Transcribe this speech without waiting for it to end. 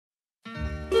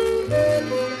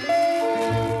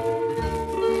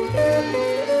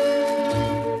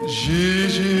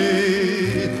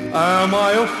Gigi, am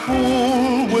I a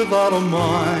fool without a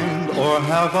mind, or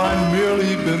have I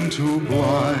merely been too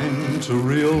blind to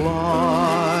realize?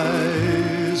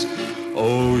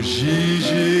 Oh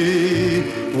Gigi,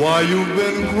 why you've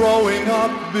been growing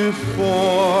up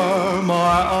before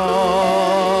my eyes.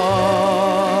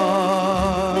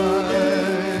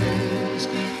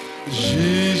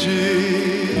 Gigi,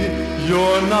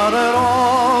 you're not at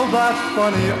all that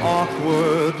funny,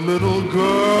 awkward little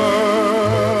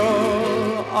girl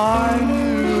I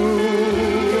knew.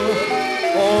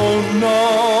 Oh no,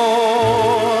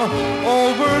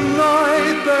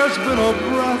 overnight there's been a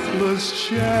breathless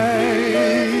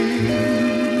change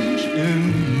in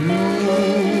you.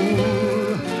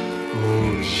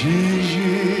 Oh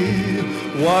Gigi,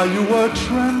 while you were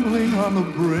trembling on the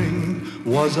brink,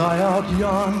 was I out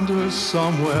yonder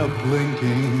somewhere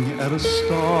blinking at a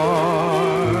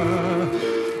star?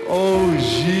 Oh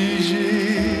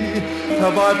Gigi,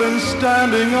 have I been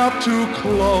standing up too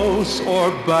close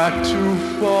or back too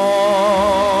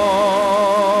far?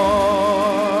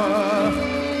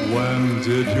 When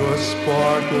did your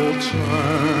sparkle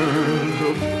turn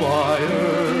to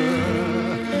fire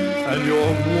and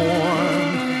your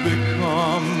warmth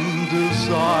become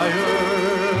desire?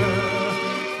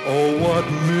 Oh, what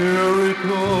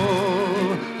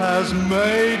miracle has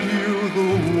made you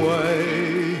the way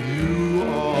you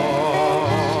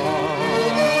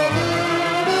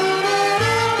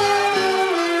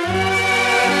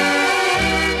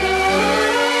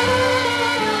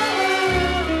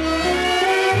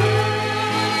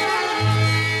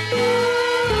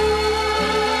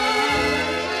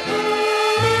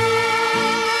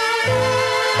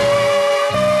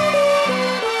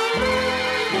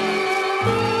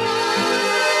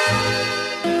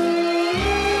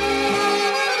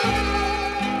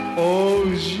Oh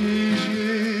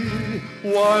Gigi,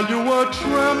 while you were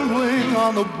trembling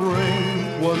on the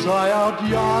brink, was I out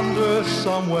yonder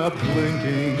somewhere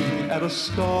blinking at a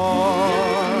star?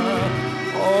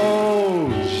 Oh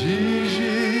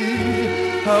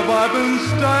Gigi, have I been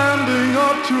standing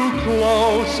up too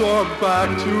close or back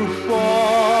too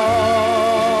far?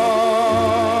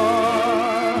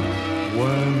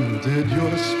 When did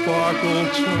your sparkle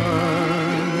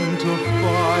turn to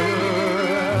fire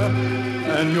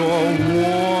and your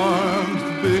warmth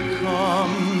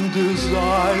become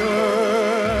desire?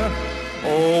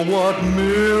 Oh, what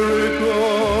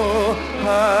miracle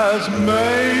has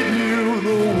made